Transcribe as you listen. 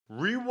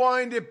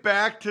Rewind it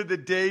back to the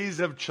days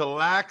of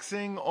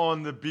chillaxing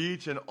on the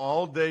beach and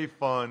all-day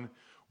fun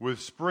with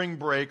Spring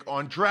Break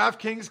on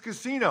DraftKings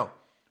Casino.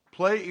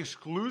 Play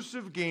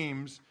exclusive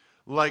games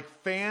like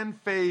Fan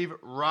Fave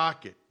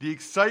Rocket. The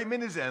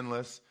excitement is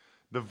endless,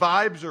 the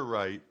vibes are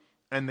right,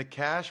 and the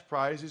cash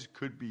prizes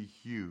could be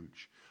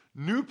huge.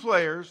 New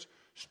players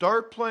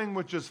start playing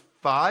with just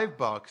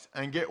 $5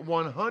 and get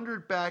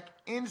 $100 back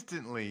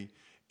instantly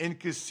in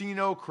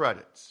casino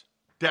credits.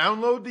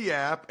 Download the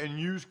app and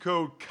use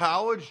code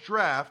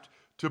COLLEGEDRAFT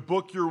to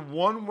book your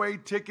one-way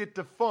ticket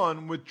to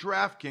fun with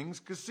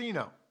DraftKings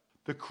Casino.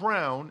 The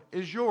crown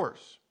is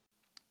yours.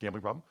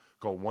 Gambling problem?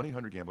 Call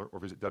 1-800-GAMBLER or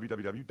visit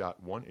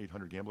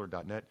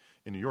www.1800gambler.net.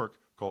 In New York,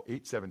 call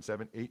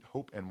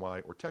 877-8-HOPE-NY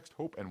or text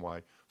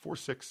HOPE-NY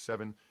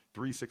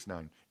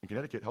 467-369. In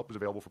Connecticut, help is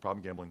available for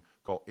problem gambling.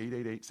 Call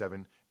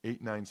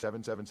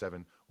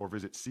 888-7-897-7777 or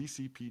visit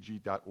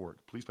ccpg.org.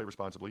 Please play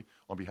responsibly.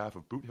 On behalf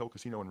of Boot Hill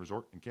Casino and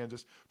Resort in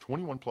Kansas,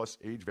 21 plus,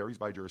 age varies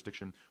by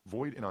jurisdiction,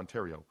 void in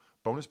Ontario.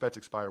 Bonus bets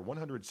expire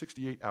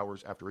 168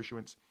 hours after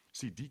issuance.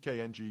 See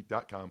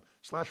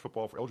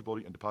dkng.com/football for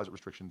eligibility and deposit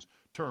restrictions,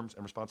 terms,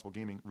 and responsible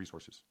gaming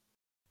resources.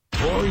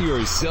 Pour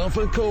yourself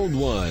a cold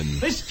one.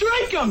 Let's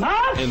strike 'em,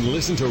 huh? And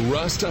listen to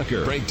Ross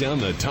Tucker break down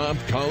the top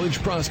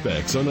college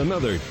prospects on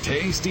another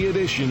tasty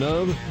edition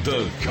of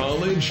The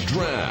College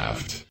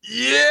Draft.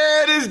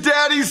 Yeah, it is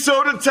Daddy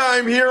Soda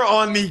time here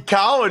on the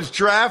College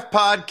Draft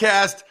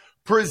Podcast,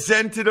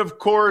 presented, of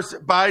course,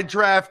 by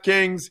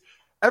DraftKings.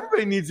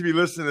 Everybody needs to be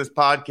listening to this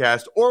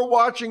podcast or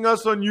watching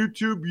us on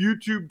YouTube,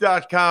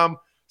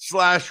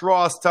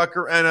 youtube.com/Ross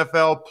Tucker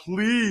NFL.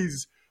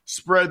 Please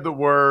spread the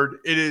word.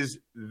 It is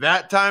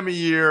that time of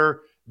year.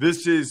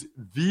 This is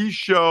the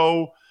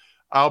show.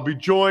 I'll be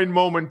joined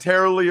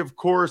momentarily, of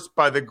course,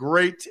 by the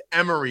great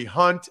Emery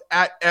Hunt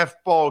at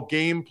FBall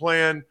Game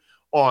Plan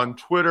on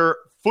Twitter,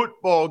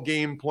 Football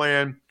Game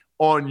Plan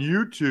on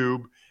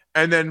YouTube,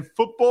 and then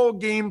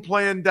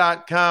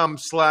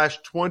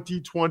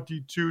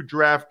footballgameplan.com/2022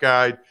 draft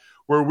guide,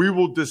 where we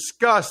will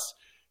discuss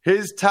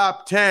his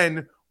top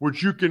 10,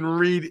 which you can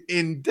read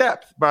in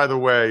depth, by the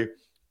way,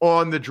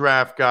 on the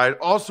draft guide.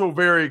 Also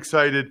very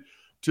excited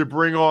to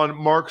bring on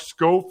Mark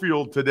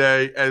Schofield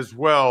today as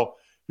well.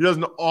 He does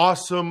an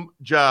awesome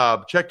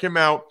job. Check him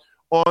out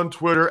on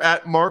Twitter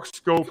at Mark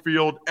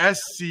Schofield,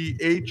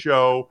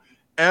 SCHOFIELD,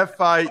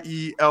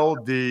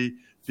 the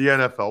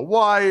NFL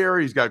Wire.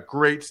 He's got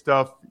great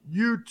stuff.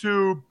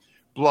 YouTube,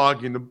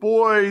 Blogging the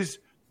Boys,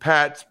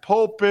 Pat's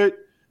Pulpit,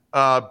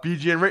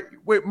 BGN.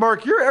 Wait,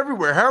 Mark, you're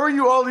everywhere. How are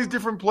you all these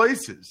different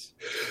places?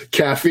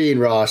 Caffeine,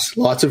 Ross.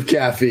 Lots of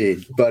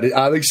caffeine. But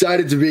I'm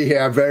excited to be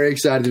here. I'm very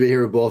excited to be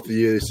here with both of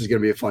you. This is going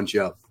to be a fun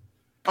show.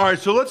 All right,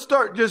 so let's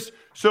start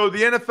so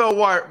the NFL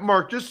Wire.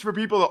 Mark, just for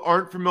people that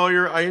aren't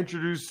familiar, I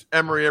introduce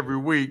Emery every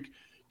week.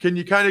 Can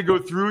you kind of go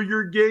through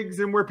your gigs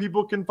and where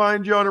people can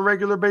find you on a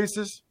regular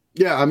basis?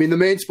 Yeah, I mean, the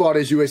main spot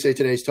is USA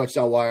Today's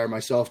Touchdown Wire.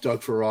 Myself,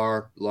 Doug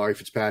Farrar, Laurie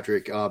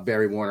Fitzpatrick,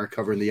 Barry Warner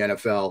covering the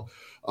NFL.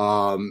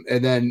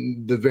 And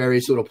then the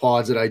various little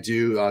pods that I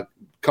do, a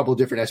couple of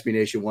different SB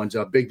Nation ones.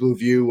 Big Blue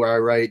View, where I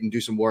write and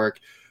do some work.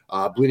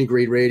 Bleeding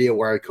Green Radio,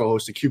 where I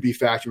co-host the QB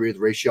Factory with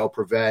Rachel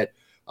Prevet.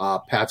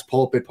 Pat's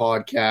Pulpit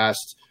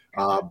podcast.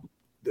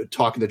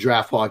 Talking the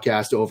Draft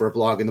podcast over at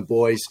Blogging the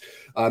Boys.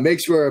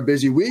 Makes for a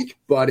busy week,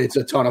 but it's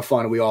a ton of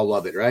fun, and we all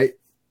love it, right?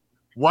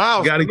 Wow.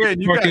 You gotta get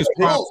Marcus.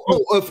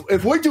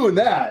 If we're doing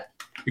that,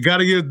 you got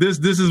to give this.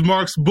 This is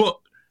Mark's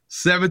book,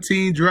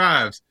 17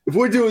 Drives. If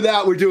we're doing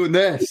that, we're doing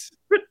this.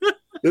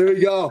 There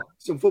we go.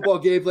 Some Football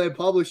Game Plan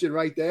publishing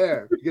right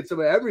there. You get some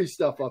of Emery's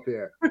stuff up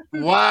here.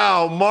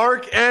 Wow.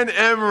 Mark and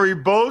Emery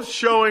both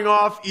showing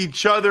off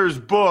each other's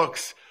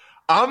books.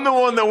 I'm the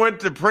one that went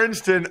to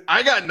Princeton.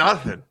 I got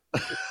nothing.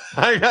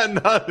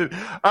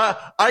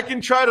 I can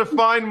try to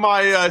find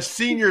my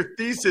senior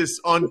thesis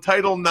on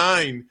Title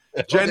IX,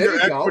 gender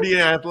equity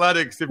and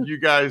athletics, if you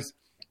guys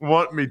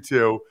want me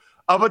to.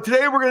 But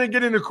today we're going to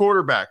get into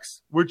quarterbacks,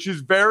 which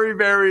is very,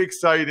 very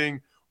exciting.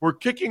 We're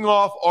kicking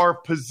off our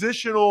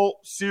positional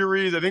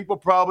series. I think we'll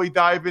probably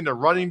dive into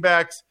running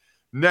backs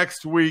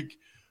next week.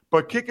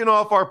 But kicking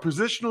off our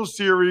positional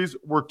series,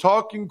 we're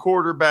talking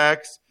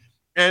quarterbacks.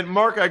 And,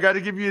 Mark, I got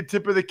to give you a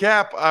tip of the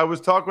cap. I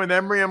was talking with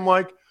Emery. I'm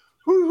like,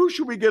 who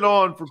should we get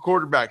on for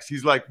quarterbacks?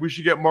 He's like, we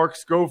should get Mark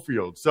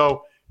Schofield.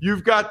 So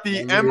you've got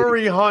the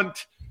Emery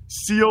Hunt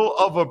seal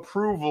of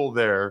approval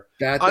there.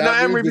 Now,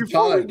 Emery,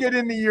 before we get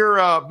into your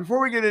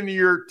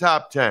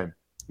top 10,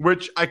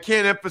 which I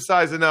can't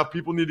emphasize enough,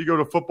 people need to go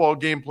to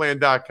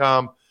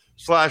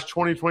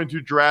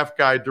footballgameplan.com/2022 draft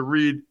guide to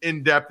read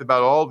in depth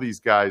about all these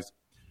guys.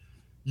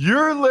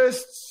 Your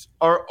lists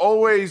are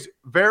always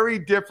very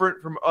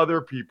different from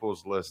other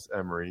people's lists,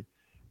 Emery.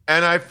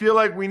 And I feel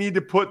like we need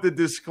to put the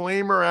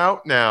disclaimer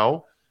out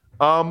now.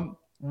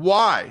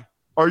 Why?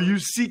 Are you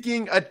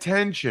seeking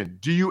attention?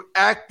 Do you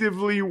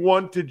actively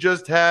want to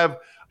just have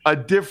a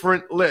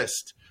different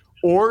list?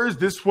 Or is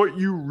this what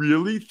you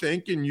really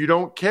think and you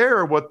don't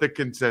care what the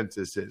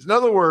consensus is? In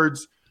other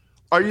words,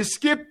 are you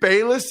Skip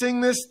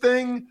Baylessing this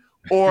thing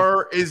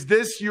Or is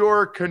this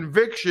your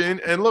conviction?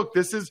 And look,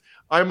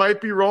 I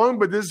might be wrong,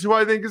 but this is who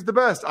I think is the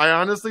best. I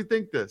honestly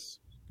think this.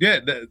 Yeah,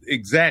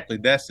 exactly.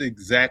 That's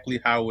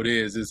exactly how it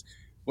is. Is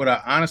what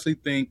I honestly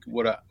think,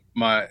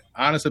 my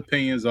honest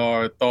opinions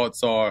are,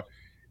 thoughts are.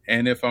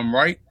 And if I'm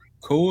right,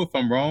 cool. If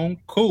I'm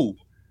wrong, cool.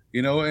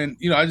 And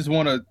I just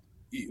want to,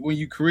 when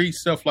you create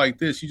stuff like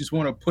this, you just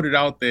want to put it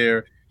out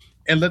there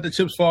and let the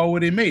chips fall where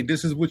they may.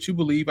 This is what you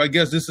believe. I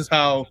guess this is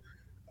how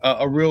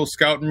a real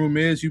scouting room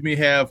is. You may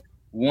have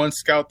one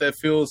scout that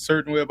feels a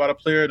certain way about a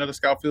player, another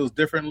scout feels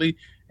differently,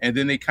 and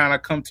then they kind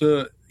of come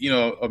to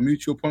a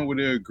mutual point where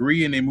they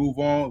agree and they move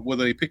on,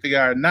 whether they pick the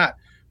guy or not.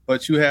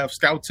 But you have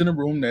scouts in the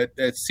room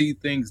that see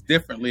things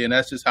differently, and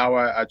that's just how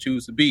I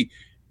choose to be.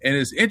 And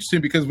it's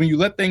interesting because when you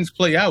let things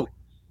play out,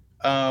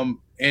 and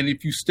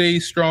if you stay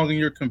strong in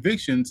your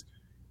convictions,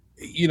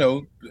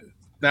 9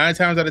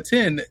 times out of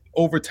 10,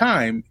 over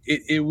time,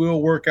 it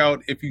will work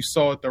out if you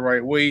saw it the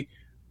right way,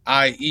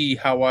 i.e.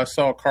 how I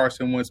saw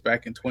Carson Wentz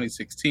back in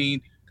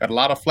 2016. Got a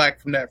lot of flack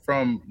from that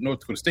from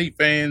North Dakota State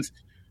fans,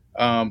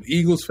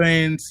 Eagles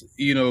fans,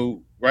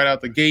 right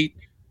out the gate.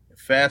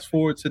 Fast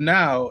forward to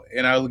now,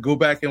 and I'll go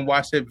back and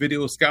watch that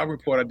video scout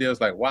report I did. I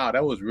was like, wow,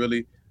 that was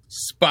really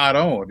spot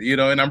on,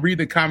 and I'm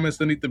reading the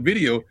comments underneath the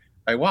video,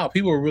 like, wow,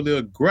 people are really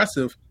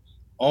aggressive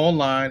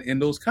online in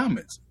those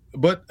comments.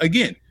 But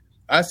again,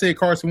 I say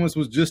Carson Wentz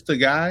was just a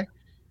guy,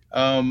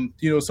 someone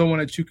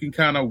that you can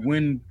kind of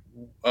win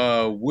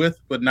with,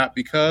 but not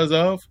because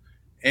of.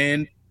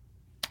 And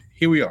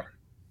here we are.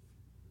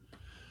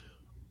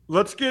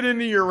 Let's get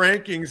into your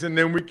rankings, and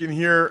then we can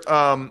hear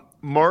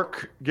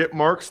get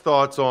Mark's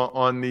thoughts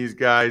on these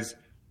guys.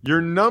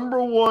 Your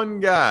number one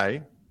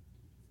guy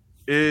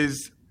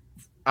is,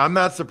 I'm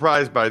not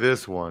surprised by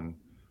this one,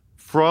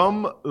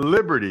 from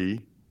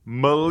Liberty,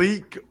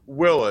 Malik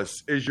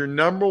Willis is your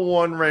number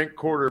one ranked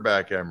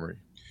quarterback, Emory.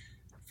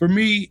 For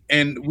me,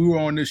 and we were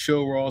on this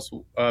show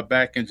also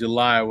back in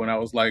July when I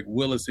was like,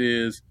 Willis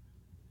is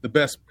the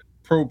best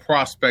pro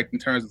prospect in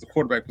terms of the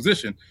quarterback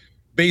position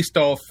based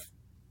off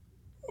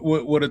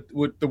what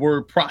the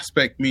word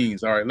prospect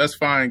means. All right, let's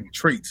find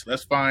traits.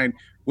 Let's find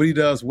what he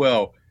does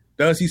well.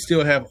 Does he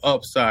still have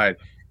upside?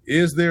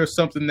 Is there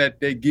something that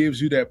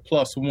gives you that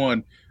plus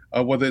one,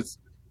 whether it's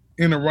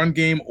in a run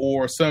game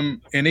or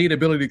some innate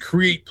ability to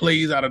create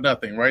plays out of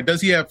nothing, right?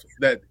 Does he have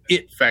that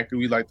it factor,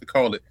 we like to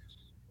call it?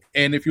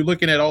 And if you're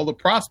looking at all the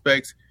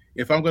prospects,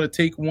 if I'm going to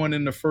take one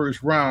in the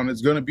first round,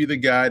 it's going to be the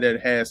guy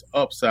that has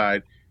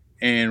upside.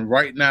 And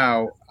right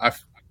now,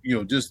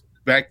 just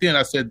back then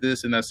I said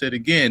this and I said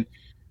again,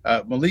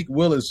 Malik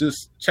Willis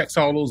just checks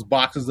all those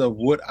boxes of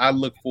what I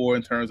look for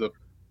in terms of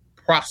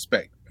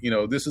prospect.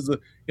 This is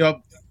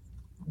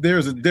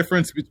there's a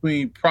difference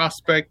between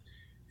prospect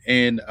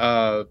and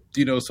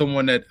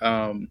someone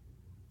that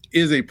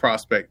is a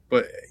prospect.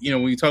 But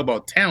when you talk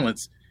about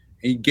talents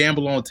and you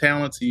gamble on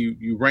talents,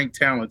 you rank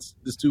talents.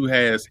 This dude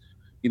has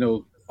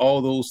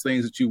all those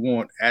things that you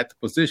want at the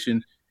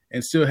position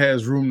and still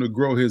has room to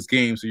grow his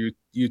game. So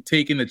you're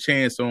taking a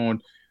chance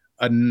on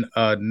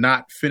a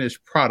not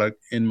finished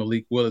product in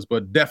Malik Willis,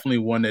 but definitely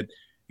one that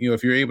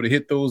if you're able to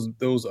hit those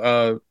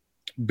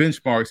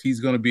benchmarks, he's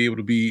going to be able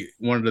to be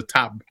one of the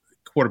top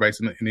quarterbacks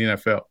in the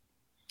NFL.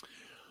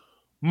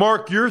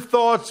 Mark, your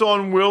thoughts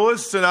on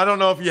Willis, and I don't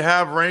know if you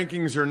have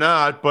rankings or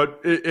not,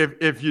 but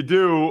if you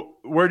do,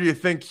 where do you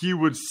think he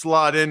would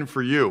slot in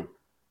for you?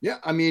 Yeah,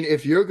 I mean,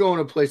 if you're going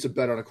to place a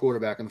bet on a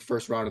quarterback in the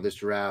first round of this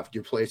draft,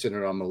 you're placing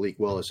it on Malik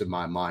Willis in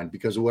my mind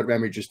because of what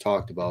Emory just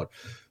talked about.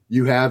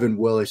 You have in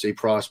Willis a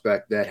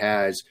prospect that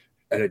has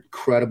an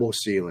incredible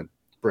ceiling.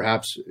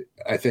 Perhaps,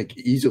 I think,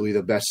 easily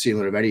the best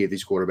ceiling of any of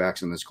these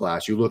quarterbacks in this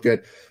class. You look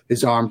at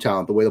his arm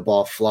talent, the way the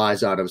ball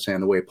flies out of his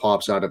hand, the way it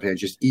pops out of his hand,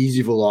 just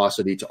easy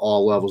velocity to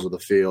all levels of the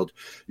field.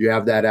 You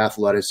have that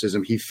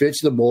athleticism. He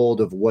fits the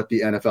mold of what the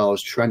NFL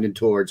is trending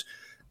towards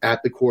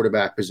at the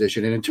quarterback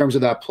position. And in terms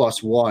of that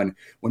plus one,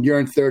 when you're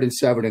in 3rd and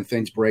 7 and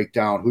things break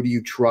down, who do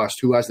you trust?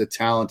 Who has the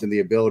talent and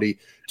the ability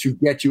to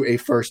get you a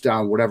first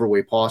down whatever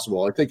way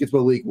possible? I think it's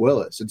Malik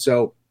Willis. And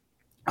so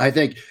I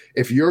think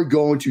if you're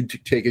going to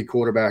take a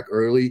quarterback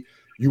early,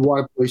 you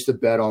want to place the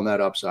bet on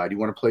that upside. You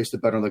want to place the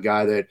bet on the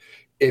guy that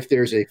if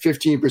there's a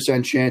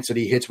 15% chance that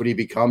he hits what he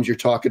becomes, you're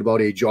talking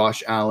about a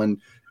Josh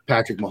Allen,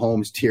 Patrick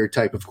Mahomes tier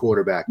type of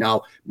quarterback.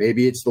 Now,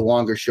 maybe it's the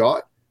longer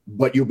shot,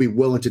 but you'll be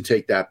willing to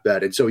take that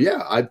bet. And so,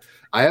 yeah,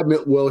 I have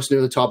Willis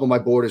near the top of my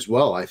board as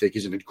well. I think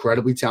he's an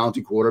incredibly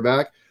talented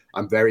quarterback.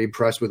 I'm very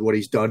impressed with what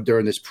he's done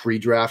during this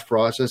pre-draft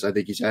process. I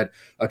think he's had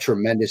a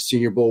tremendous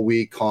Senior Bowl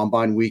week,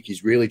 Combine week.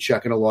 He's really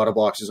checking a lot of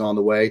boxes on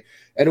the way.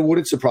 And it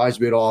wouldn't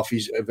surprise me at all if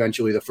he's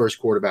eventually the first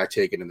quarterback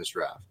taken in this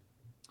draft.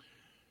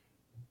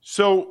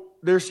 So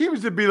there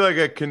seems to be like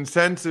a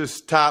consensus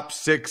top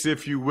 6,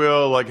 if you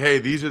will, like, hey,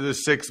 these are the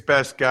 6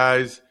 best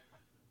guys.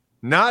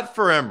 Not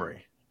for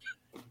Emory.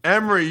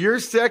 Emory, your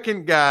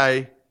second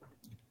guy,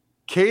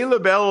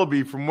 Caleb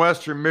Ellaby from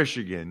Western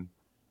Michigan.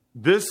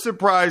 This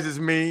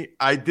surprises me.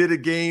 I did a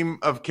game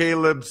of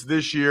Caleb's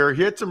this year.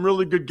 He had some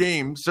really good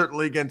games,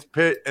 certainly against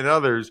Pitt and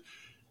others.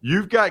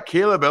 you've got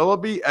Caleb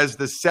Ellaby as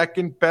the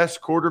second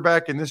best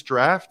quarterback in this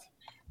draft?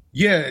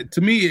 Yeah,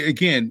 to me,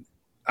 again,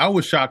 I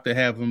was shocked to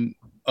have him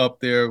up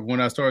there when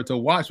I started to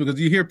watch, because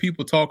you hear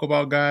people talk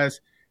about guys,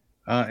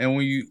 and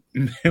when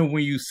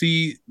you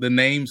see the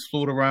names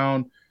float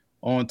around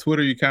on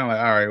Twitter, you're kind of like,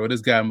 all right, well,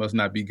 this guy must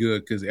not be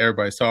good because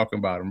everybody's talking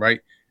about him,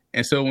 right?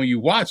 And so when you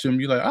watch him,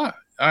 you're like, all right,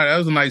 that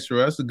was a nice throw.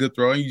 That's a good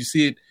throw. And you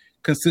see it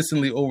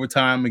consistently over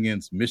time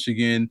against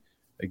Michigan,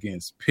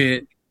 against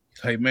Pitt.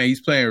 Like, man,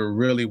 he's playing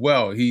really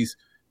well. He's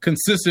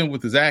consistent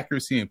with his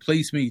accuracy and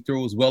placement. He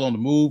throws well on the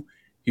move.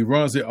 He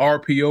runs the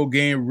RPO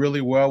game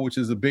really well, which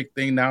is a big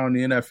thing now in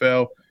the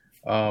NFL.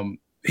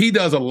 He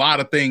does a lot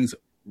of things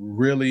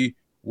really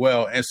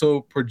well. And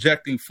so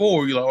projecting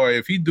forward, you're like, all right,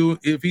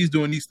 if he's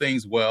doing these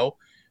things well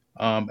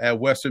at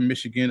Western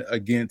Michigan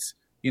against,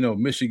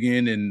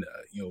 Michigan and,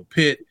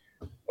 Pitt,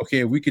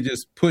 okay, we could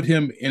just put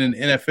him in an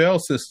NFL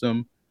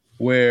system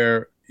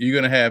where you're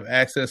going to have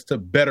access to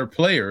better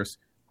players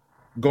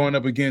going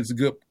up against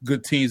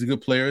good teams and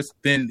good players,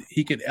 then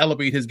he could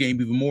elevate his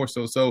game even more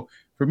so. So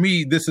for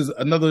me, this is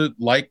another,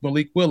 like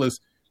Malik Willis,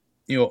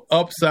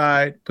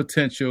 upside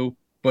potential,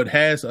 but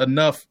has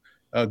enough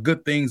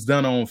good things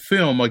done on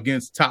film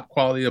against top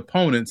quality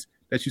opponents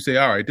that you say,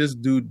 all right, this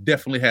dude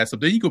definitely has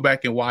something. You go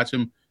back and watch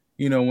him,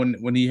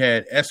 when he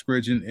had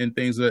Eskridge and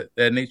things of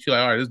that nature,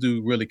 like, all right, this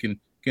dude really can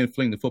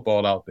fling the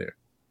football out there.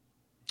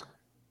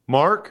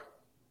 Mark?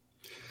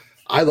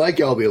 I like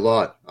Ellaby a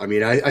lot. I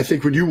mean, I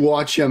think when you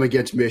watch him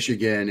against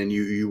Michigan and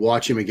you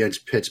watch him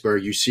against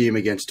Pittsburgh, you see him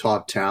against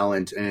top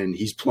talent, and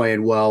he's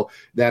playing well.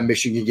 That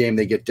Michigan game,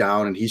 they get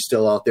down, and he's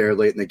still out there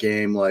late in the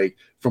game, like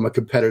from a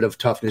competitive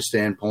toughness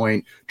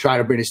standpoint, trying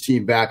to bring his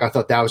team back. I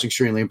thought that was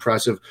extremely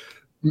impressive.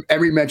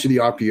 Emery mentioned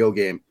the RPO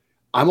game.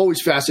 I'm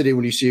always fascinated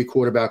when you see a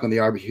quarterback on the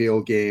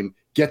RPO game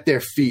get their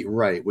feet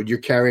right. When you're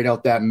carrying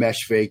out that mesh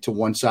fake to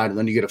one side and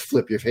then you got to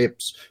flip your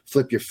hips,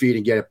 flip your feet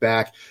and get it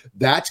back,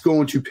 that's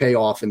going to pay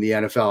off in the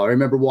NFL. I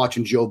remember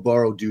watching Joe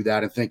Burrow do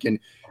that and thinking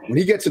when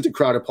he gets into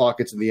crowded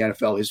pockets in the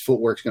NFL, his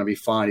footwork's going to be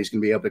fine. He's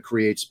going to be able to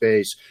create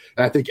space.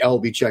 And I think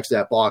Ellaby checks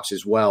that box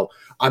as well.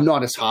 I'm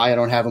not as high. I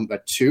don't have him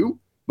at 2.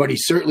 But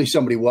he's certainly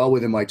somebody well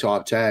within my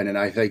top 10. And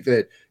I think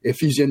that if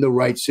he's in the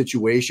right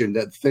situation,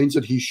 that things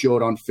that he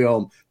showed on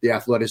film, the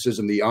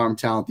athleticism, the arm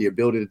talent, the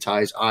ability to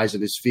tie his eyes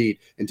and his feet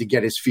and to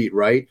get his feet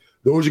right,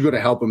 those are going to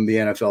help him in the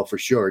NFL for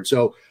sure. And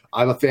so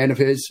I'm a fan of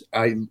his.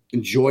 I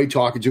enjoyed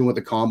talking to him at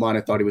the Combine.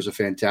 I thought he was a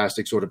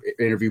fantastic sort of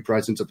interview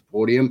presence at the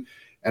podium.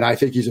 And I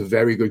think he's a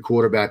very good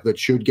quarterback that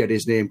should get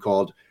his name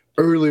called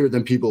earlier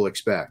than people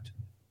expect.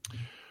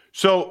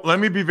 So let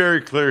me be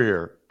very clear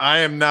here. I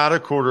am not a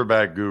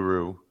quarterback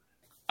guru.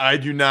 I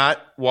do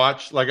not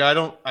watch,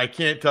 I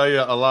can't tell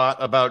you a lot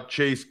about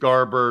Chase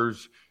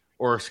Garbers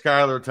or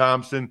Skylar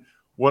Thompson.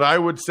 What I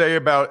would say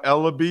about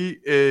Ellaby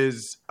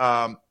is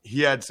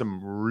he had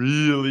some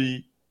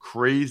really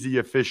crazy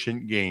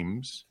efficient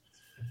games.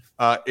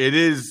 It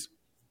is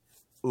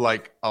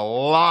like a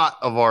lot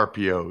of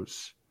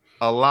RPOs,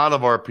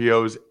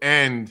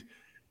 and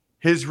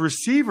his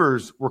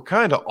receivers were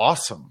kind of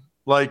awesome.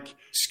 Like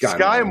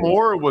Sky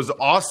Moore was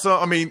awesome.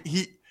 I mean,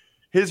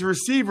 his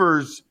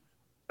receivers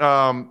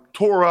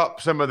tore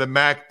up some of the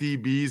MAC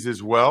DBs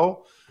as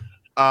well.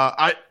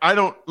 I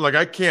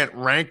can't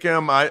rank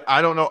him.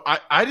 I don't know.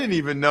 I didn't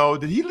even know.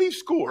 Did he leave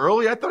school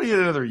early? I thought he had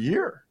another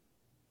year.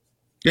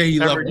 Yeah, he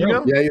left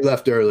early. Yeah, he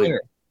left early.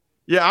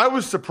 Yeah, I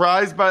was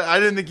surprised by. I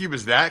didn't think he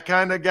was that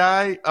kind of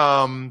guy.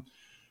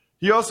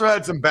 He also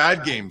had some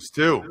bad games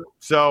too.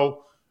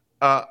 So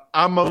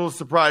I'm a little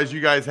surprised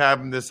you guys have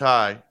him this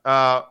high,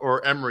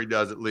 or Emery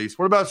does at least.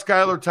 What about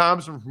Skylar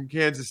Thompson from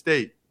Kansas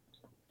State?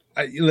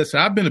 Listen,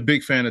 I've been a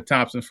big fan of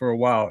Thompson for a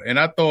while, and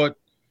I thought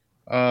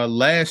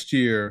last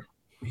year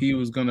he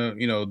was going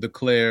to,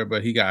 declare,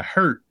 but he got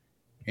hurt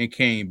and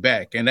came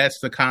back. And that's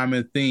the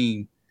common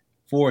theme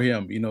for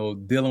him,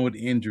 dealing with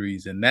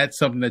injuries. And that's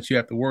something that you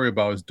have to worry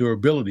about is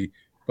durability.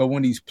 But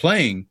when he's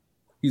playing,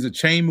 he's a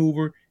chain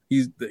mover.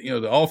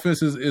 The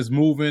offense is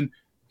moving.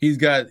 He's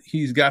got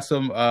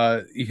some,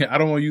 I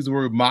don't want to use the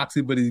word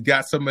moxie, but he's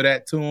got some of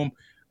that to him.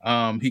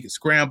 He can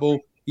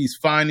scramble. He's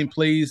finding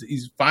plays.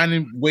 He's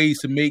finding ways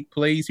to make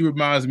plays. He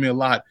reminds me a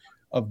lot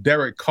of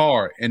Derek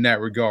Carr in that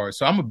regard.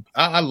 So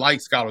I like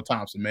Skylar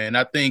Thompson, man.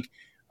 I think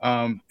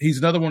he's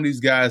another one of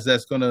these guys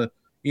that's going to,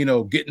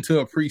 get into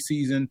a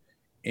preseason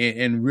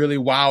and really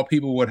wow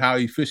people with how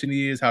efficient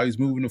he is, how he's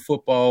moving the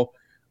football.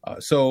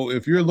 So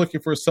if you're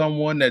looking for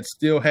someone that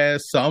still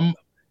has some,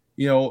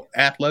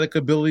 athletic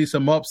ability,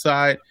 some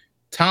upside,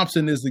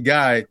 Thompson is the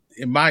guy,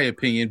 in my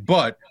opinion.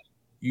 But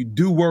you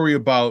do worry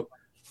about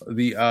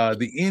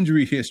the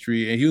injury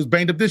history, and he was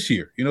banged up this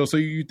year. So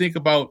you think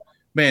about,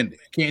 man,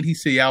 can he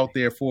stay out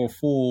there for a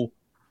full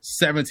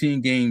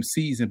 17-game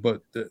season?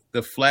 But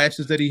the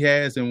flashes that he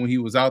has, and when he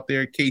was out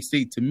there,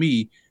 K-State to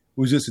me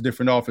was just a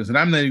different offense. And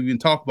I'm not even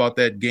talking about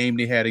that game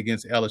they had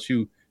against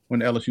LSU when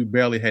LSU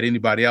barely had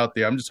anybody out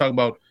there. I'm just talking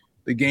about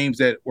the games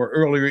that were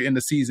earlier in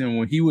the season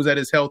when he was at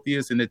his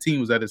healthiest and the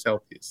team was at its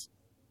healthiest.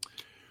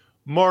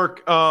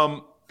 Mark,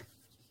 I'm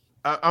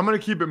going to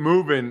keep it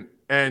moving.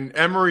 And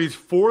Emory's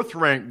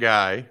fourth-ranked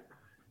guy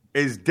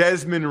is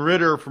Desmond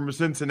Ridder from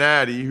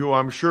Cincinnati, who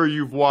I'm sure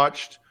you've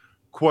watched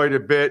quite a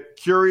bit.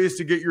 Curious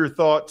to get your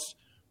thoughts,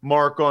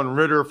 Mark, on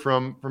Ridder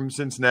from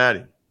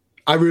Cincinnati.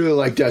 I really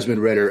like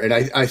Desmond Ridder, and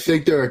I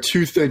think there are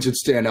two things that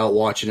stand out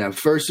watching him.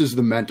 First is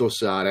the mental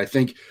side. I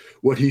think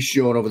what he's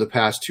shown over the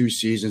past 2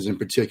 seasons in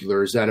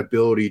particular is that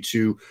ability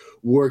to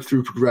work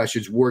through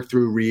progressions, work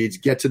through reads,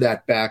 get to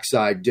that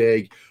backside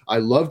dig. I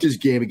loved his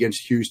game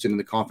against Houston in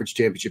the conference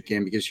championship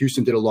game because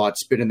Houston did a lot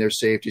spinning their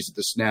safeties at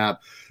the snap,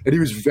 and he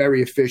was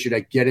very efficient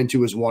at get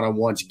into his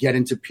one-on-ones, get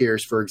into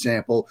Pierce, for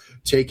example,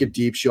 take a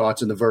deep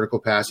shots in the vertical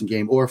passing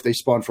game, or if they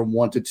spun from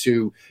 1 to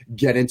 2,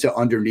 get into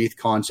underneath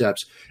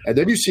concepts. And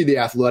then you see the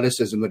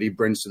athleticism that he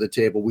brings to the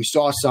table. We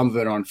saw some of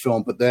it on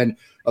film, but then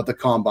at the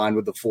combine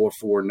with the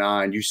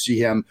 4.49, you see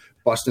him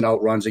busting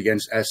out runs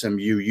against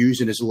SMU,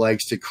 using his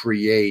legs to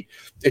create.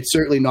 It's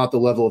certainly not the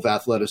level of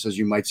athleticism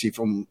you might see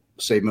from,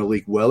 say,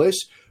 Malik Willis,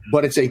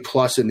 but it's a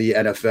plus in the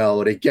NFL.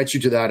 And it gets you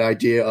to that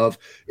idea of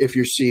if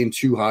you're seeing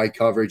too high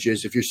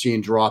coverages, if you're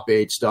seeing drop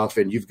 8 stuff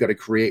and you've got to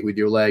create with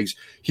your legs,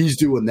 he's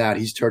doing that.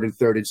 He's turning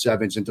 3rd and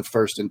 7s into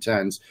 1st and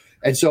 10s.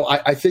 And so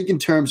I think in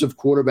terms of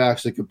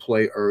quarterbacks that could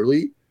play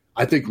early,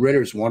 I think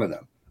Ridder's one of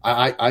them.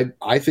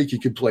 I think he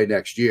could play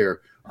next year.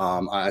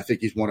 I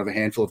think he's one of a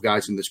handful of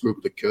guys in this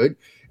group that could,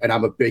 and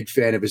I'm a big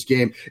fan of his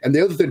game. And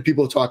the other thing,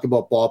 people talk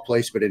about ball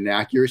placement and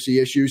accuracy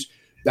issues.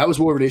 That was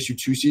more of an issue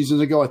 2 seasons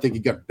ago. I think he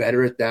got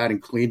better at that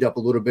and cleaned up a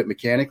little bit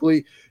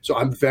mechanically. So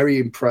I'm very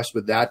impressed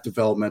with that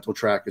developmental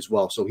track as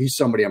well. So he's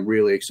somebody I'm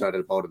really excited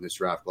about in this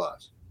draft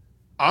class.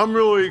 I'm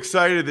really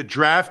excited that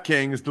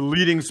DraftKings, the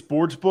leading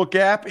sportsbook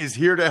app, is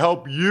here to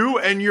help you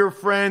and your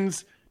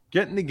friends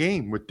get in the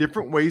game with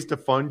different ways to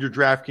fund your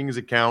DraftKings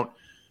account.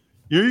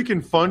 You know, you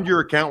can fund your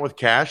account with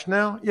cash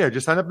now. Yeah,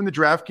 just sign up in the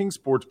DraftKings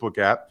Sportsbook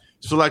app,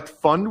 select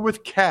Fund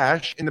with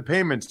Cash in the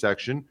payments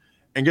section,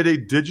 and get a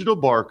digital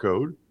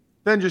barcode.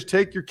 Then just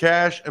take your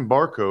cash and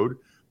barcode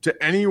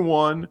to any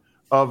one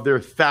of their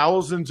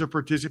thousands of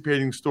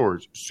participating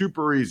stores.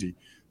 Super easy.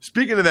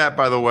 Speaking of that,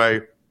 by the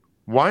way,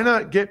 why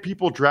not get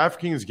people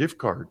DraftKings gift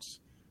cards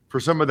for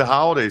some of the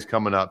holidays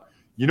coming up?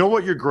 You know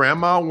what your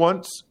grandma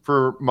wants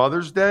for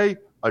Mother's Day?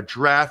 A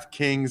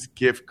DraftKings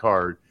gift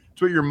card.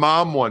 It's what your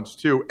mom wants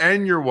too,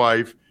 and your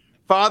wife.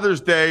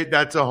 Father's Day,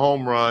 that's a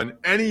home run.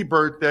 Any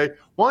birthday,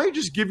 why don't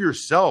you just give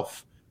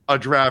yourself a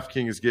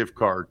DraftKings gift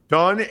card?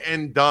 Done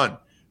and done.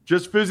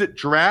 Just visit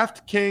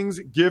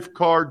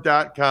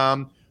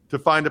DraftKingsGiftCard.com to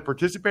find a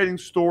participating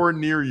store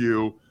near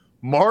you.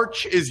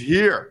 March is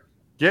here.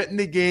 Get in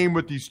the game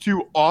with these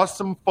 2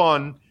 awesome,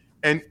 fun,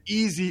 and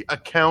easy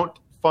account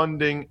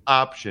funding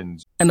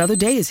options. Another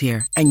day is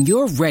here, and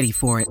you're ready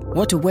for it.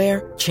 What to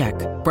wear? Check.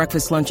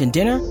 Breakfast, lunch, and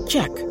dinner?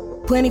 Check.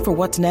 Planning for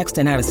what's next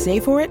and how to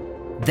save for it?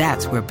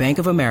 That's where Bank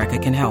of America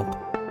can help.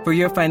 For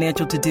your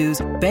financial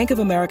to-dos, Bank of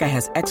America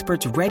has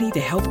experts ready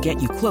to help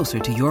get you closer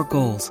to your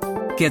goals.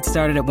 Get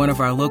started at one of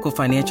our local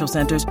financial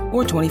centers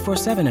or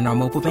 24/7 in our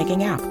mobile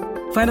banking app.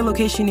 Find a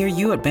location near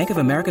you at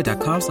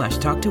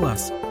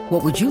bankofamerica.com/talktous.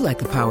 What would you like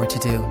the power to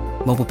do?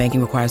 Mobile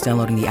banking requires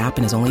downloading the app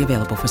and is only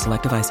available for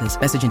select devices.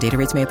 Message and data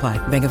rates may apply.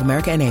 Bank of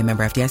America NA,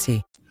 member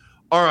FDIC.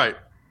 All right,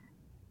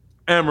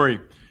 Emory.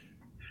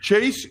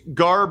 Chase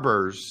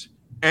Garbers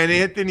and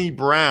Anthony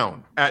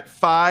Brown at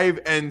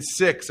 5 and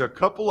 6, a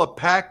couple of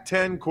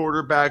Pac-10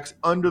 quarterbacks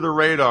under the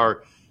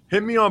radar.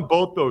 Hit me on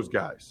both those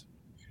guys.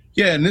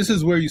 Yeah, and this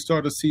is where you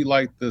start to see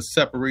like the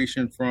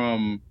separation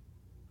from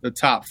the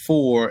top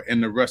 4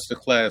 and the rest of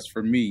the class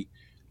for me,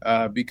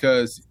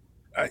 because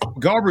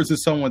Garbers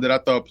is someone that I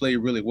thought played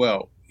really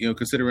well, you know,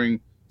 considering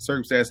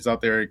circumstances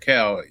out there at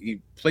Cal.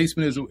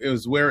 Placement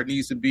is where it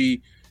needs to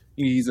be.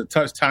 He's a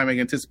touch timing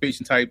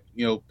anticipation type,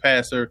 you know,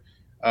 passer.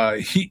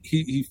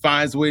 He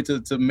finds a way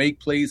to make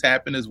plays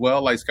happen as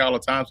well. Like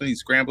Skylar Thompson, he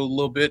scrambled a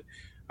little bit.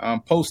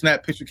 Post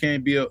snap picture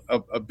can be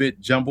a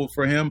bit jumbled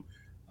for him,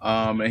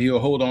 and he'll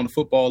hold on to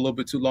football a little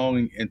bit too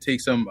long and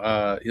take some.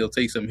 He'll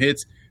take some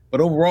hits. But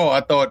overall,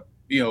 I thought,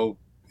 you know,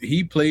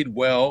 he played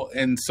well,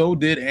 and so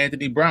did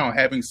Anthony Brown.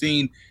 Having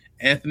seen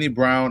Anthony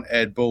Brown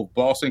at both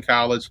Boston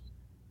College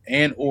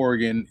and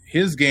Oregon,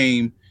 his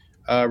game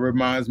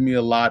reminds me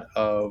a lot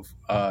of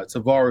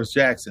Tavares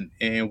Jackson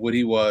and what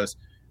he was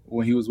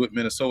when he was with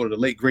Minnesota, the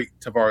late, great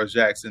Tavares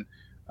Jackson,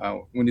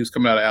 when he was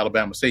coming out of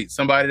Alabama State.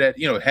 Somebody that,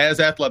 you know,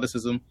 has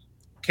athleticism,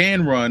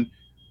 can run,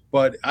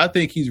 but I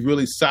think he's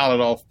really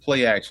solid off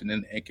play action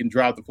and can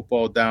drive the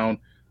football down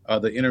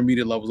the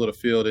intermediate levels of the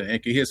field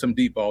and can hit some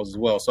deep balls as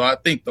well. So I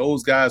think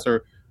those guys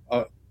are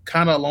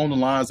kind of along the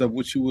lines of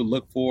what you would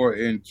look for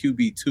in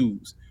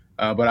QB2s.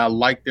 But I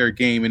like their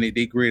game, and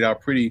they grade out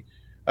pretty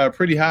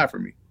high for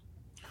me.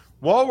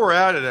 While we're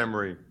at it,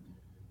 Emory,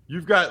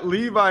 you've got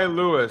Levi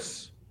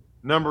Lewis,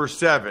 number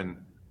 7.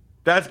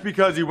 That's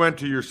because he went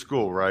to your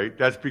school, right?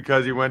 That's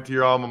because he went to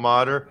your alma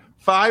mater.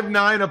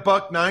 5'9",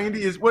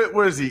 $190.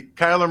 What is he,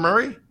 Kyler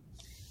Murray?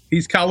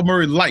 He's Kyler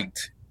Murray light,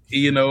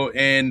 you know,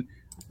 and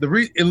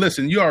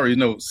listen, you already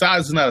know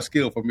size is not a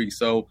skill for me.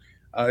 So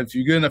if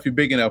you're good enough, you're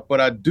big enough.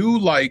 But I do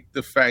like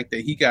the fact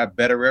that he got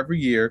better every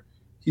year.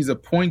 He's a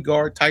point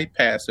guard type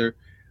passer,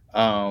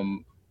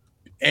 and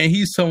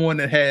he's someone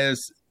that has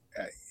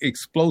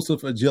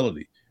explosive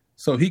agility.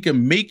 So he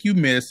can make you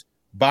miss,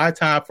 buy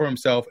time for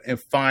himself, and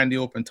find the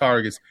open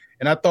targets.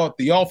 And I thought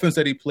the offense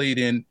that he played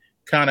in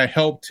kind of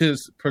helped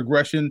his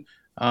progression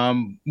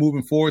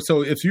moving forward.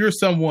 So if you're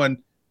someone,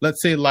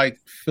 let's say like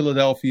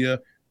Philadelphia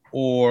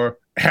or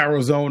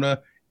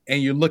Arizona,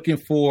 and you're looking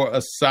for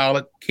a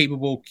solid,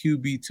 capable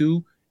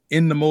QB2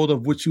 in the mold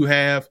of what you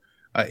have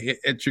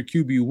at your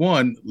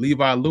QB1,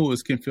 Levi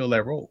Lewis can fill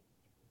that role.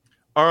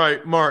 All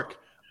right, Mark,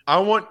 I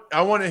want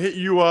to hit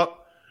you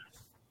up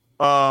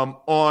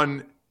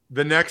on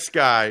the next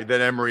guy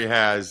that Emory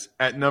has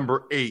at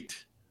number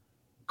 8,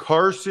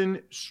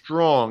 Carson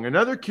Strong,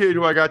 another kid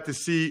who I got to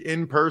see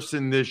in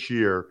person this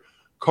year.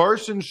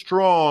 Carson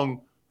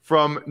Strong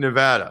from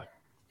Nevada.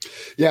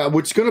 Yeah,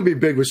 what's going to be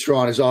big with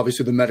Strong is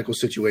obviously the medical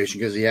situation,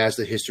 because he has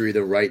the history of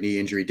the right knee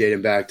injury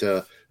dating back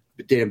to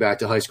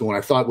high school. And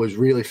I thought was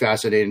really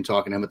fascinating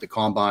talking to him at the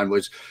combine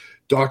was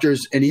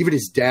doctors and even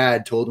his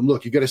dad told him,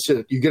 look, you got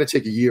to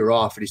take a year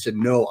off. And he said,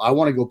 no, I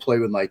want to go play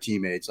with my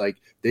teammates. Like,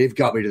 they've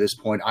got me to this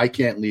point. I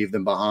can't leave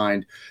them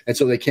behind. And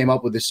so they came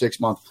up with a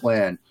 6-month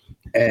plan.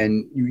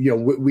 And,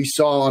 what we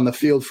saw on the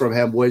field from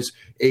him was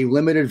a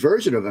limited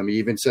version of him. He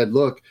even said,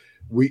 look,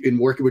 in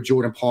working with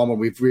Jordan Palmer,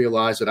 we've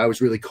realized that I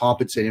was really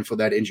compensating for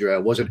that injury. I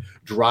wasn't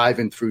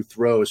driving through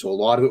throws. So a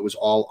lot of it was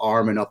all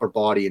arm and upper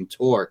body and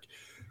torque.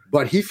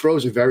 But he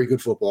throws a very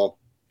good football.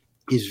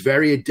 He's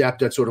very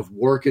adept at sort of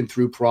working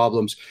through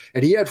problems.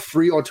 And he had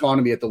free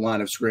autonomy at the line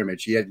of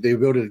scrimmage. He had the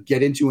ability to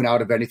get into and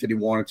out of anything he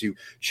wanted to,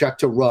 check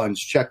to runs,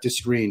 check to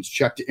screens,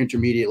 check to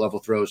intermediate level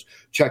throws,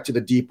 check to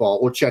the deep ball,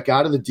 or check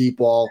out of the deep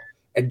ball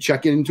and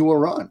check into a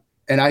run.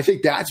 And I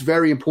think that's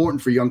very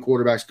important for young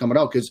quarterbacks coming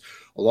out, because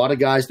a lot of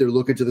guys, they're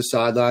looking to the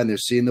sideline, they're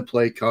seeing the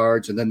play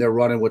cards, and then they're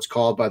running what's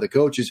called by the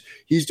coaches.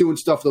 He's doing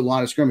stuff at the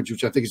line of scrimmage,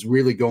 which I think is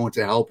really going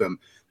to help him.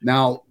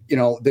 Now,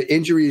 the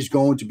injury is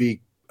going to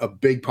be a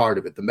big part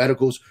of it. The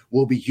medicals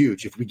will be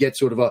huge. If we get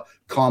sort of a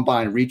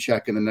combine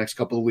recheck in the next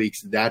couple of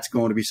weeks, that's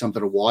going to be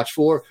something to watch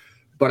for.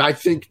 But I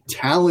think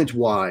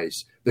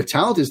talent-wise, the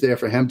talent is there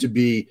for him to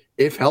be,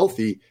 if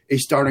healthy, a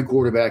starting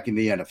quarterback in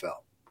the NFL.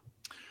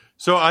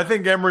 So I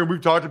think, Emory, we've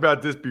talked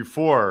about this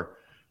before,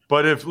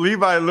 but if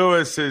Levi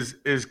Lewis is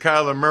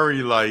Kyler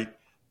Murray light,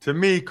 to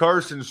me,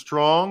 Carson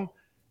Strong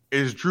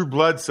is Drew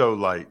Bledsoe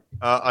light.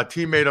 A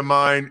teammate of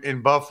mine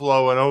in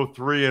Buffalo in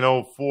 03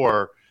 and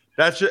 04.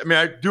 That's just,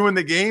 doing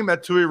the game,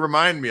 that's who he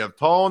reminded me of.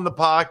 Tall in the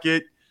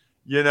pocket,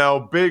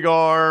 big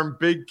arm,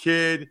 big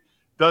kid,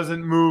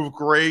 doesn't move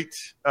great.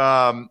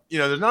 There's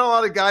not a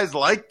lot of guys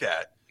like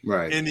that.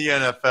 Right. In the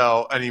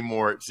NFL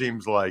anymore, it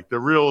seems like.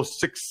 The real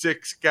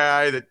 6'6"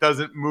 guy that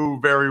doesn't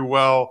move very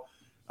well.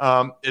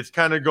 It's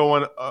kind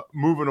of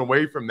moving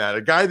away from that.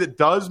 A guy that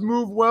does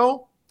move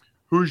well,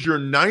 who's your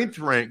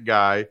 9th-ranked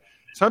guy.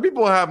 Some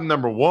people have him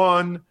number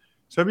 1.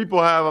 Some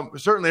people have him.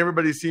 Certainly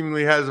everybody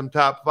seemingly has him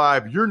top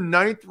 5. Your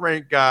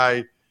 9th-ranked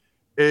guy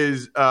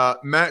is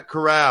Matt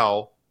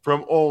Corral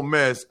from Ole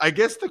Miss. I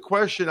guess the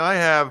question I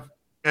have,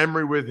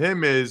 Emory, with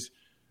him is,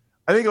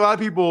 I think a lot of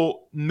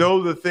people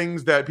know the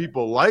things that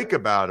people like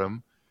about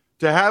him.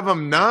 To have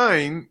him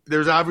 9,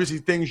 there's obviously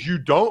things you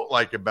don't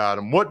like about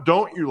him. What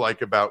don't you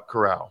like about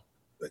Corral?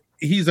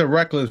 He's a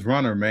reckless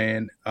runner,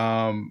 man.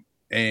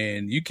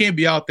 And you can't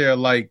be out there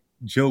like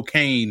Joe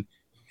Kane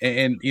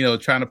and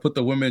trying to put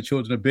the women and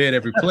children to bed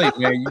every play,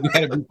 man. You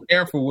got to be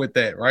careful with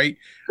that, right?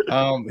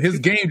 His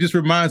game just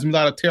reminds me a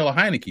lot of Taylor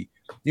Heineke.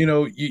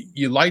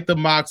 You like the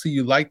moxie,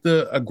 you like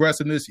the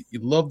aggressiveness, you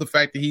love the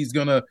fact that he's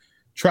going to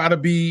try to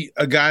be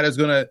a guy that's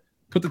going to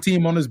put the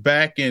team on his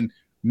back and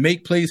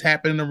make plays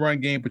happen in the run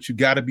game, but you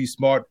got to be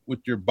smart with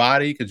your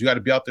body because you got to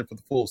be out there for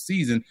the full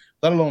season,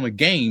 let alone a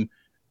game.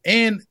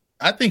 And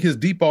I think his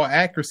deep ball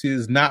accuracy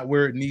is not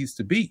where it needs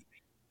to be.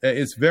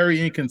 It's very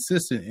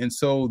inconsistent. And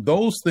so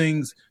those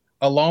things,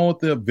 along with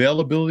the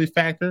availability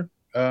factor,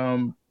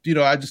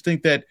 I just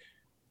think that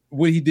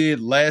what he did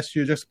last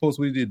year, just opposed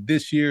to what he did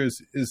this year,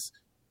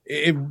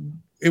 it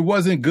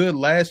wasn't good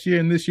last year,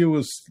 and this year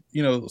was,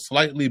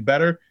 slightly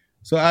better.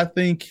 So I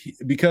think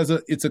because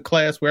it's a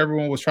class where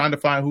everyone was trying to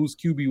find who's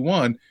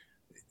QB1,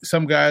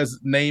 some guys'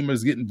 name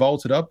is getting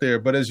vaulted up there.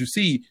 But as you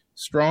see,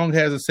 Strong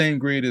has the same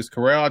grade as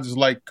Corral. I just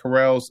like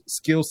Corral's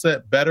skill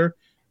set better.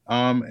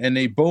 And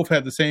they both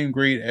have the same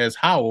grade as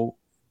Howell.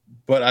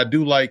 But I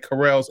do like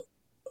Corral's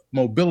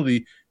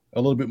mobility a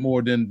little bit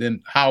more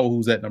than Howell,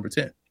 who's at number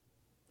 10.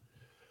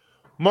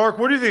 Mark,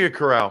 what do you think of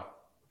Corral?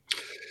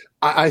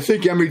 I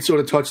think Emory sort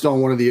of touched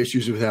on one of the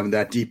issues with him,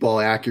 that deep ball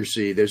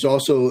accuracy. There's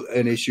also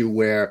an issue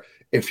where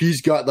if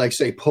he's got, like,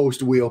 say,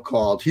 post wheel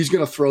called, he's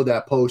going to throw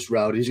that post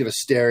route. He's going to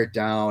stare it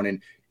down.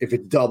 And if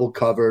it's double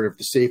covered, if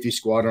the safety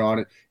squatted on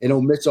it, and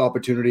he'll miss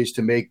opportunities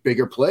to make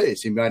bigger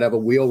plays. He might have a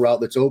wheel route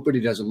that's open.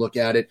 He doesn't look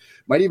at it.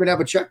 Might even have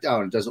a check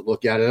down and doesn't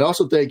look at it. I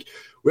also think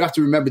we have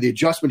to remember the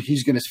adjustment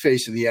he's going to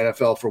face in the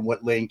NFL from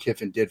what Lane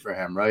Kiffin did for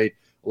him, right?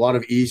 A lot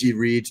of easy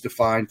reads,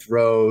 defined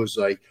throws,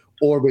 like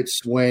orbit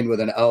swing with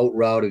an out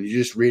route, and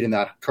you're just reading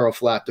that curl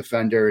flat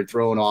defender and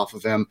throwing off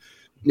of him.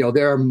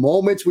 there are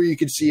moments where you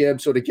can see him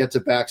sort of get to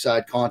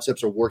backside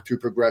concepts or work through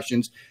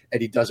progressions,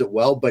 and he does it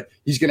well, but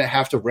he's going to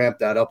have to ramp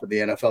that up in the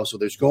NFL, so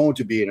there's going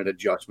to be an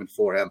adjustment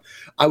for him.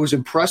 I was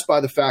impressed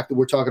by the fact that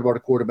we're talking about a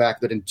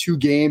quarterback that in 2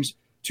 games,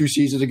 2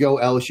 seasons ago,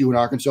 LSU and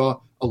Arkansas,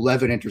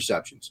 11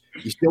 interceptions.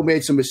 He still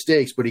made some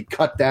mistakes, but he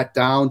cut that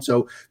down,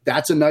 so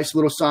that's a nice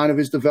little sign of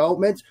his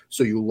development,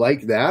 so you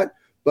like that.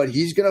 But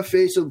he's going to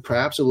face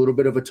perhaps a little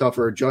bit of a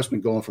tougher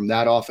adjustment going from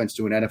that offense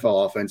to an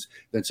NFL offense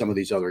than some of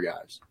these other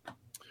guys.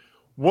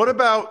 What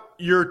about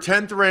your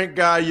 10th ranked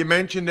guy? You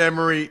mentioned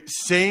Emory,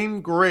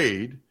 same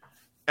grade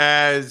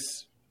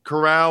as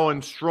Corral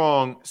and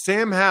Strong.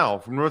 Sam Howell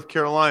from North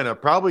Carolina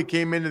probably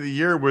came into the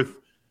year with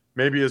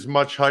maybe as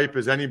much hype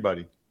as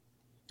anybody.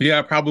 Yeah,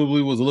 I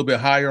probably was a little bit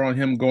higher on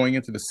him going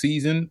into the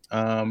season.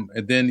 And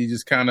then you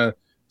just kind of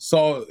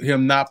saw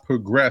him not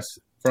progress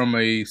from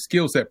a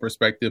skill set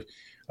perspective.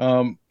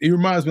 He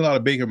reminds me a lot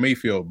of Baker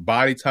Mayfield.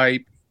 Body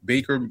type,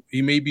 Baker,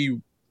 he maybe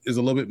is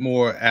a little bit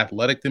more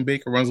athletic than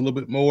Baker, runs a little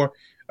bit more,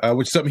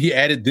 which is something he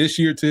added this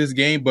year to his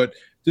game. But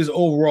just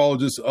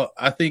overall,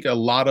 I think a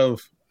lot of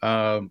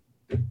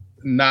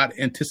not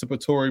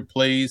anticipatory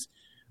plays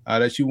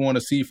that you want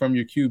to see from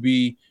your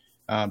QB.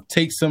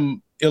 Take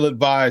some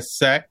ill-advised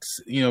sacks,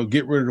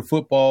 get rid of the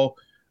football.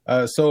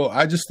 So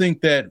I just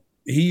think that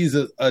he's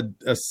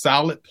a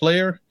solid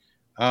player.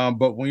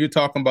 But when you're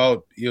talking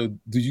about, did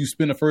you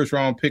spend a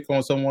first-round pick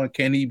on someone?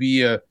 Can he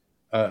be a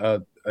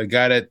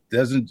guy that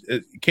doesn't?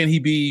 Can he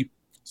be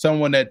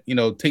someone that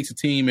takes a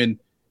team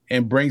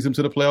and brings them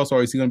to the playoffs,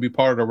 or is he going to be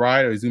part of the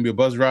ride, or is he going to be a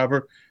bus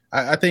driver?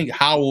 I think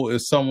Howell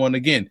is someone,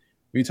 again,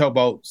 when you talk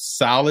about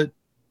solid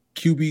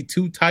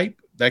QB2 type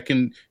that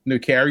can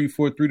carry you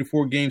for a 3 to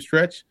 4 game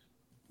stretch.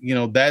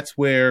 That's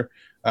where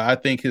I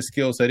think his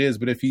skill set is.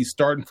 But if he's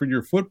starting for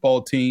your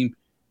football team,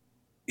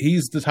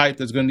 he's the type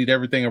that's going to need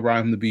everything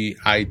around him to be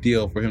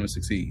ideal for him to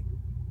succeed.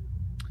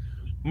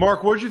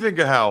 Mark, what did you think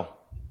of Howell?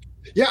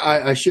 Yeah,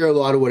 I share a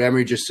lot of what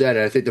Emory just said.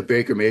 And I think the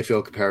Baker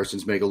Mayfield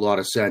comparisons make a lot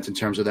of sense in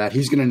terms of that.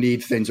 He's going to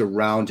need things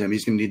around him.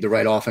 He's going to need the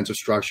right offensive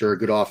structure, a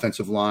good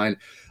offensive line.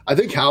 I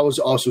think Howell is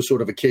also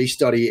sort of a case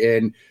study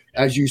in,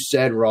 as you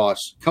said, Ross,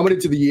 coming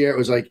into the year, it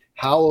was like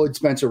Howell and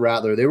Spencer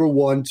Rattler. They were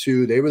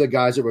 1-2. They were the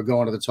guys that were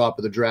going to the top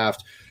of the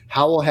draft.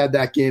 Howell had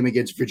that game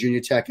against Virginia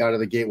Tech out of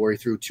the gate where he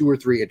threw 2 or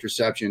 3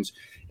 interceptions,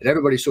 and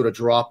everybody sort of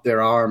dropped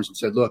their arms and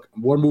said, look,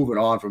 we're moving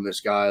on from this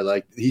guy.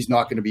 Like, he's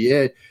not going to be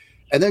it.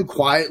 And then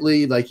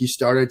quietly, he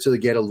started to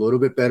get a little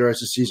bit better as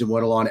the season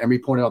went along. Emory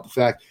pointed out the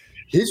fact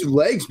his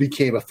legs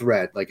became a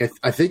threat.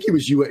 I think he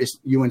was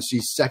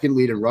UNC's second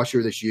leading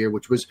rusher this year,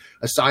 which was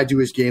a side to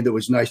his game that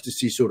was nice to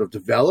see sort of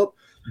develop.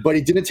 But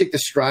he didn't take the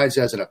strides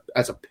as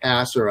a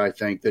passer, I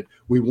think, that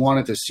we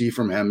wanted to see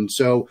from him.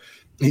 So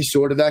he's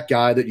sort of that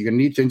guy that you're going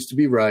to need things to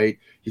be right.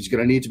 He's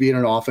going to need to be in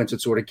an offense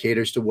that sort of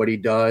caters to what he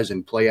does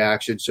and play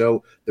action.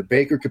 So the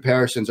Baker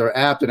comparisons are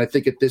apt. And I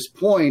think at this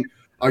point,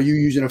 are you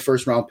using a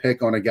first-round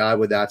pick on a guy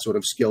with that sort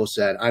of skill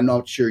set? I'm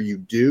not sure you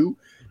do.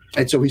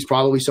 And so he's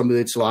probably somebody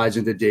that slides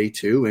into day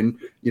 2. And,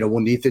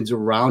 we'll need things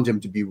around him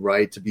to be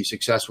right, to be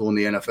successful in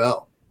the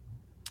NFL.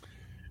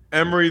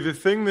 Emory, the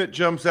thing that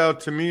jumps out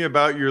to me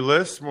about your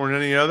list more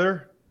than any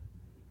other,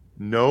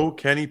 no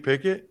Kenny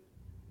Pickett.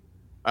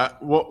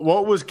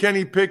 What was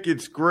Kenny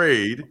Pickett's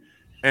grade,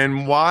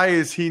 and why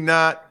is he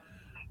not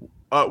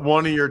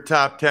one of your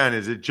top 10?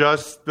 Is it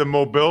just the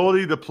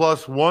mobility, the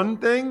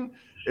 +1 thing?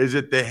 Is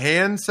it the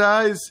hand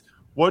size?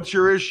 What's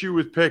your issue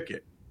with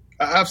Pickett?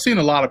 I've seen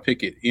a lot of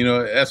Pickett.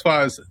 As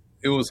far as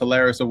it was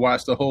hilarious to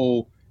watch the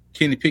whole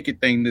Kenny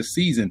Pickett thing this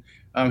season.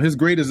 His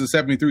grade is a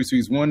 73, so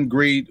he's one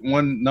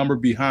number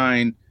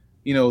behind,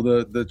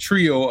 the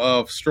trio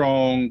of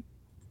Strong,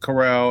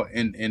 Corral,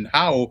 and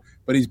Howell,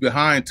 but he's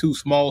behind 2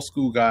 small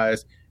school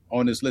guys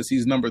on this list.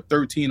 He's number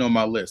 13 on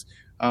my list.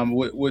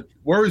 What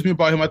worries me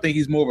about him, I think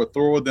he's more of a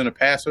thrower than a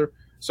passer.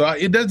 So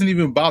it doesn't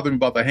even bother me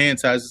about the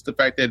hand size. It's the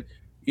fact that,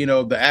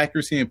 the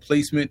accuracy and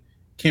placement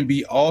can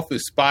be off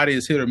as spotty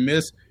as hit or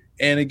miss.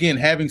 And again,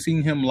 having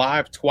seen him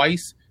live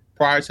twice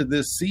prior to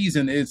this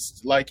season,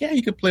 it's like, yeah,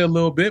 he could play a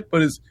little bit,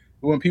 but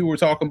when people were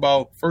talking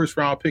about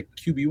first-round pick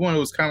QB1, it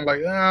was kind of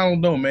like, I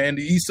don't know, man.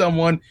 He's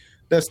someone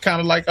that's kind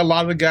of like a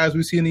lot of the guys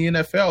we see in the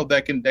NFL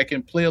that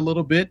can play a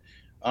little bit,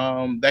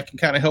 that can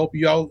kind of help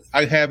you out.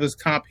 I have his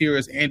comp here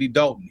as Andy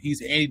Dalton.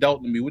 He's Andy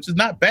Dalton to me, which is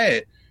not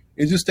bad.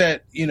 It's just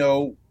that,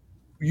 you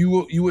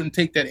wouldn't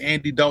take that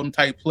Andy Dalton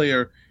type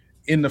player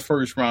in the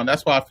first round.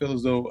 That's why I feel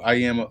as though I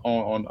am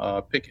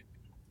on Pickett.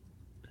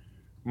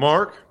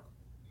 Mark?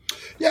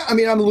 Yeah, I'm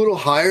a little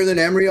higher than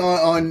Emory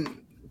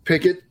on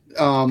Pickett,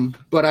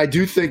 but I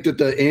do think that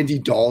the Andy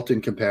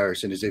Dalton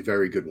comparison is a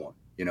very good one,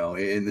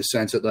 in the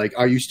sense that,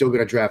 are you still going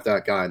to draft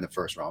that guy in the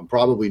first round?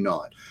 Probably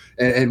not.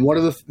 And one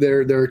of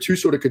there are 2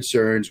 sort of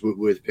concerns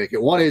with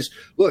Pickett. One is,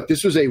 look,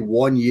 this was a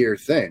 1-year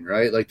thing,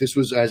 right? This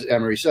was, as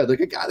Emory said, a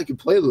guy that can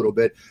play a little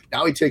bit.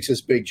 Now he takes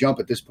this big jump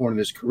at this point in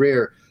his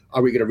career.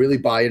 Are we going to really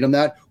buy in on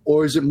that?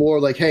 Or is it more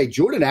like, hey,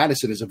 Jordan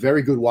Addison is a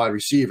very good wide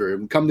receiver.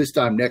 And come this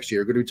time next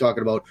year, we're going to be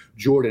talking about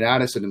Jordan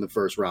Addison in the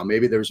first round.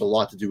 Maybe there's a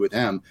lot to do with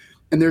him.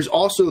 And there's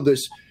also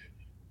this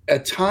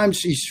at times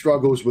he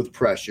struggles with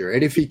pressure.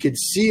 And if he could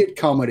see it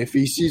coming, if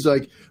he sees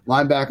like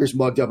linebackers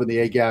mugged up in the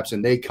A-gaps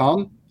and they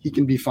come, he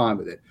can be fine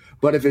with it.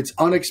 But if it's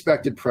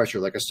unexpected pressure,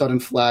 like a sudden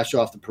flash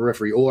off the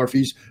periphery, or if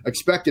he's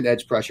expecting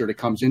edge pressure that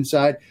comes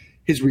inside,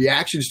 his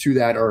reactions to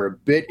that are a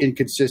bit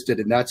inconsistent,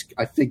 and that's,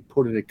 I think,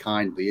 putting it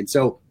kindly. And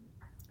so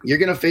you're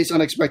going to face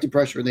unexpected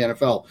pressure in the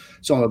NFL.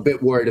 So I'm a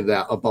bit worried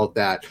about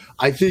that.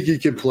 I think he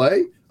can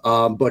play,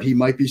 but he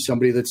might be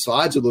somebody that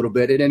slides a little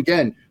bit. And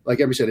again,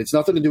 like Emery said, it's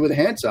nothing to do with the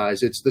hand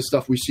size. It's the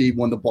stuff we see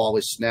when the ball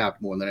is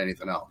snapped more than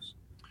anything else.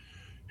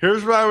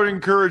 Here's what I would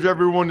encourage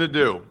everyone to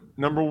do.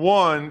 Number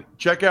one,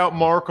 check out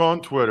Mark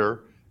on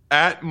Twitter,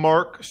 at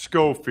Mark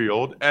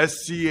Schofield,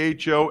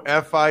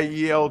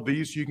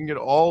 SCHOFIELD, so you can get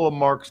all of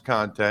Mark's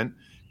content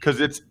because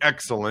it's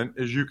excellent,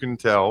 as you can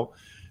tell.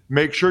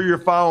 Make sure you're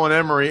following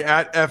Emery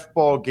at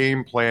FBall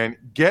Game Plan.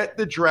 Get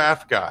the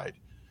draft guide.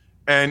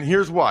 And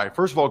here's why.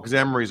 First of all, because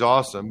Emery's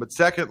awesome. But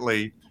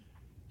secondly,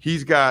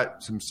 he's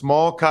got some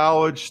small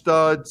college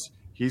studs.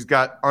 He's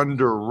got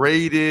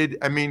underrated.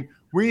 I mean,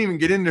 we didn't even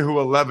get into who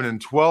 11 and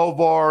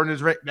 12 are in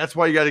his rank. That's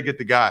why you got to get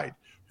the guide.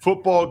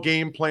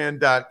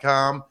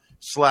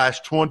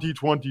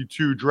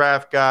 footballgameplan.com/2022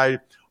 draft guide.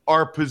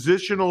 Our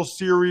positional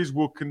series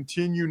will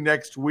continue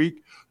next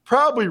week.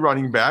 Probably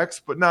running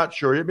backs, but not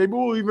sure yet. Maybe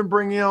we'll even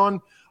bring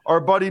on our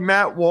buddy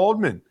Matt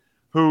Waldman,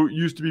 who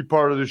used to be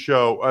part of the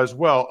show as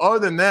well. Other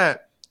than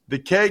that, the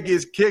keg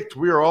is kicked.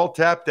 We are all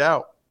tapped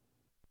out.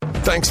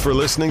 Thanks for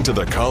listening to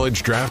the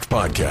College Draft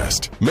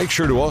Podcast. Make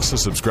sure to also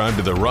subscribe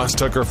to the Ross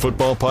Tucker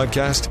Football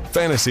Podcast,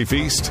 Fantasy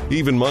Feast,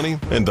 Even Money,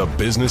 and The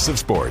Business of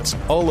Sports.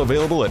 All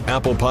available at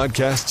Apple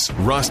Podcasts,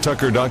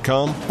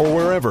 rosstucker.com, or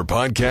wherever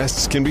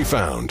podcasts can be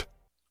found.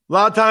 A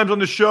lot of times on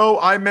the show,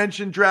 I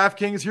mentioned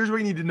DraftKings. Here's what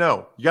you need to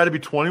know. You got to be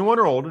 21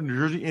 or older, New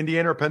Jersey,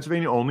 Indiana, or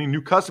Pennsylvania only.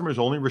 New customers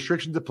only.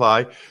 Restrictions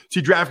apply.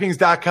 See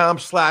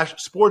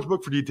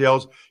DraftKings.com/sportsbook for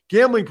details.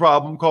 Gambling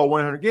problem, call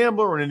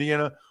 1-800-GAMBLER, or in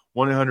Indiana,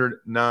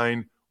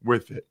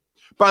 1-800-9-WITH-IT.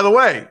 By the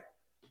way,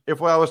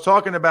 if what I was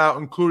talking about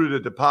included a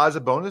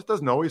deposit bonus,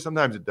 doesn't always,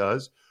 sometimes it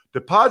does.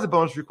 Deposit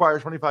bonus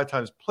requires 25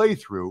 times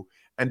playthrough,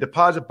 and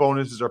deposit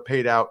bonuses are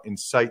paid out in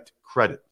site credit.